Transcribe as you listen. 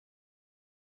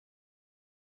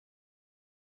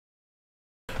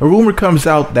A rumor comes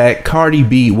out that Cardi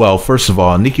B, well, first of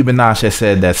all, Nicki Minaj has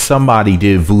said that somebody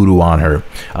did voodoo on her.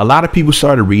 A lot of people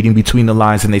started reading between the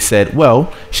lines and they said,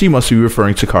 well, she must be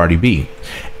referring to Cardi B.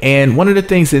 And one of the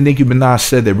things that Nicki Minaj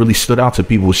said that really stood out to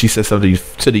people, she said something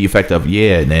to the effect of,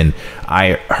 yeah, and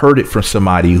I heard it from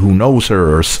somebody who knows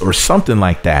her or something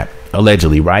like that,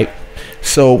 allegedly, right?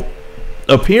 So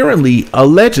apparently,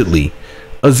 allegedly,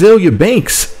 Azealia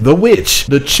Banks, the witch,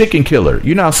 the chicken killer.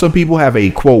 You know how some people have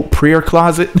a, quote, prayer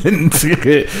closet?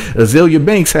 Azealia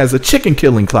Banks has a chicken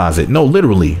killing closet. No,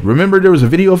 literally. Remember there was a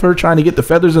video of her trying to get the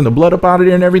feathers and the blood up out of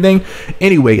there and everything?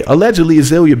 Anyway, allegedly,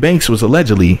 Azealia Banks was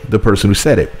allegedly the person who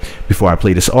said it. Before I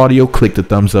play this audio, click the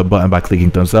thumbs up button. By clicking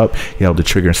thumbs up, you help the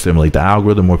trigger and stimulate the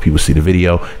algorithm. More people see the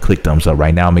video. Click thumbs up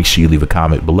right now. Make sure you leave a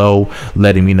comment below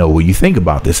letting me know what you think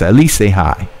about this. At least say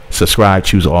hi. Subscribe,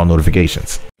 choose all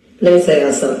notifications. Let me tell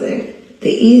y'all something.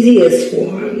 The easiest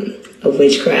form of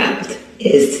witchcraft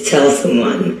is to tell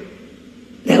someone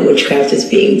that witchcraft is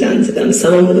being done to them.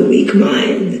 Someone with a weak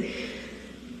mind,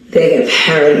 they get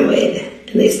paranoid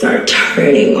and they start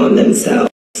turning on themselves.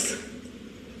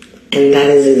 And that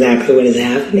is exactly what is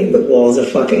happening. The walls are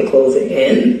fucking closing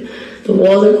in. The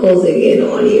walls are closing in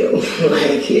on you.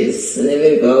 Like you're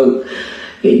sniffing out,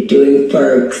 you're doing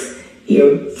perks,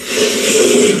 you're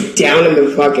down in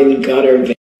the fucking gutter,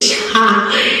 bitch.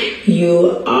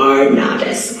 You are not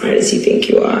as smart as you think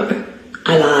you are.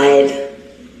 I lied.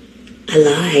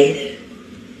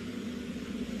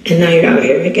 And now you're out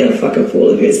here making a fucking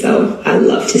fool of yourself. I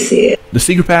love to see it. The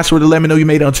secret password to let me know you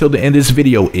made it until the end of this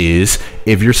video is,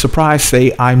 if you're surprised,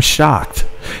 say I'm shocked.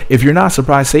 If you're not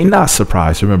surprised, say not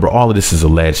surprised. Remember, all of this is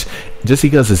alleged. Just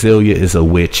because Azealia is a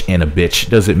witch and a bitch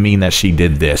doesn't mean that she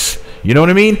did this. You know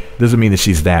what I mean? Doesn't mean that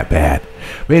she's that bad.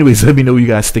 But anyways, let me know what you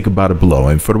guys think about it below.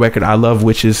 And for the record, I love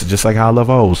witches just like how I love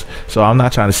hoes. So I'm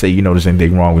not trying to say, you know, there's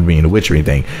anything wrong with being a witch or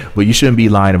anything. But you shouldn't be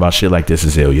lying about shit like this,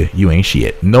 Azealia. You ain't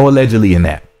shit. No allegedly in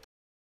that.